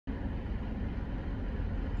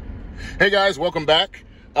Hey guys, welcome back.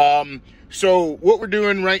 So what we're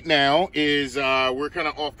doing right now is we're kind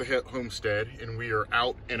of off the homestead and we are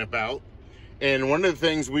out and about. And one of the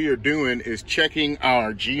things we are doing is checking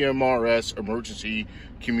our GMRS emergency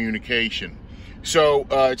communication. So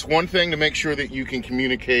it's one thing to make sure that you can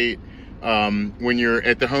communicate when you're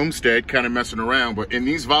at the homestead kind of messing around, but in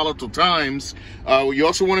these volatile times you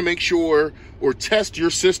also want to make sure or test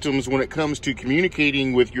your systems when it comes to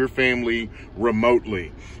communicating with your family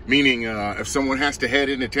remotely, meaning if someone has to head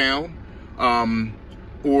into town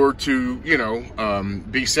or to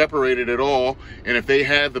be separated at all, and if they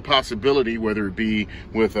have the possibility, whether it be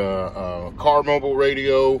with a car mobile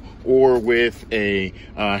radio or with a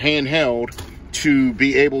handheld, to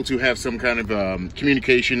be able to have some kind of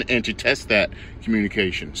communication and to test that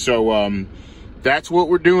communication. So that's what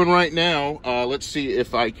we're doing right now. Let's see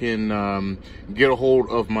if I can get a hold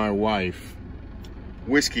of my wife.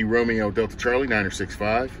 Whiskey Romeo Delta Charlie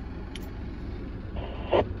 965.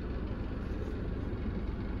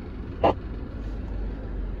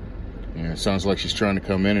 Yeah, it sounds like she's trying to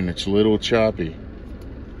come in and it's a little choppy.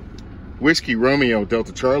 Whiskey Romeo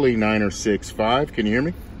Delta Charlie 965. Can you hear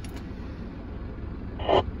me?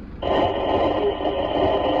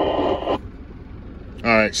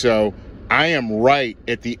 All right, so I am right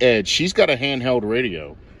at the edge. She's got a handheld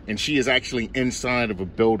radio, and she is actually inside of a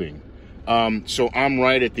building. So I'm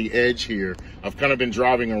right at the edge here. I've kind of been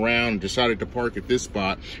driving around and decided to park at this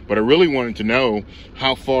spot, but I really wanted to know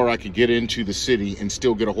how far I could get into the city and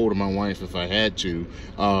still get a hold of my wife if I had to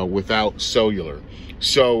without cellular.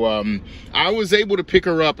 So I was able to pick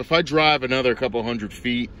her up. If I drive another couple hundred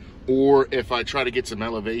feet, or if I try to get some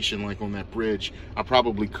elevation like on that bridge, I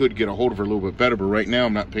probably could get a hold of her a little bit better, but right now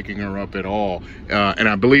I'm not picking her up at all. And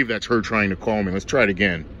I believe that's her trying to call me. Let's try it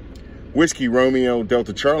again. Whiskey Romeo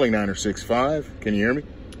Delta Charlie 965. Can you hear me?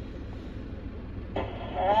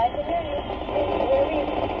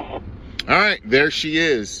 All right, there she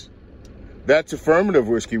is. That's affirmative,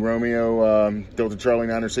 Whiskey Romeo Delta Charlie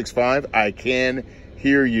 965. I can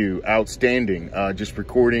hear you. Outstanding. Just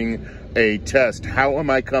recording a test. How am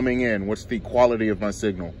I coming in? What's the quality of my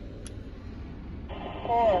signal?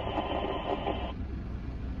 Poor.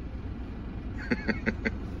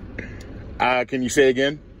 Can you say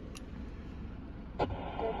again?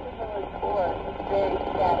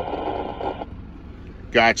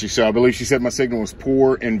 Got you. So I believe she said my signal was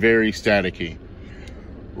poor and very staticky.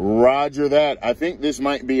 Roger that. I think this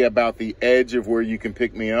might be about the edge of where you can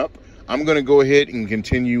pick me up. I'm going to go ahead and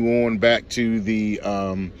continue on back to the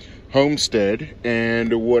homestead,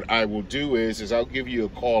 and what I will do is I'll give you a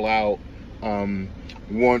call out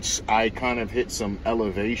once I kind of hit some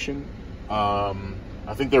elevation.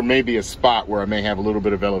 I think there may be a spot where I may have a little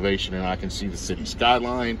bit of elevation and I can see the city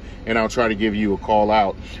skyline, and I'll try to give you a call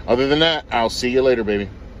out. Other than that, I'll see you later, baby.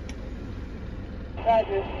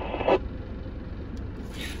 Roger.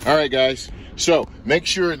 All right, guys. So make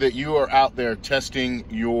sure that you are out there testing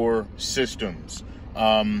your systems.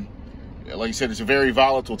 Like I said, it's a very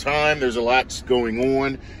volatile time. There's a lot going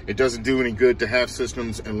on. It doesn't do any good to have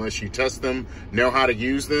systems unless you test them, know how to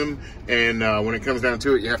use them. And when it comes down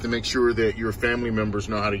to it, you have to make sure that your family members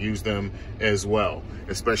know how to use them as well,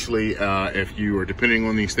 especially if you are depending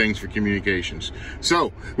on these things for communications.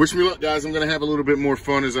 So wish me luck, guys. I'm going to have a little bit more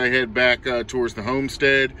fun as I head back towards the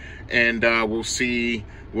homestead, and we'll see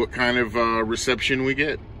what kind of reception we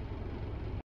get.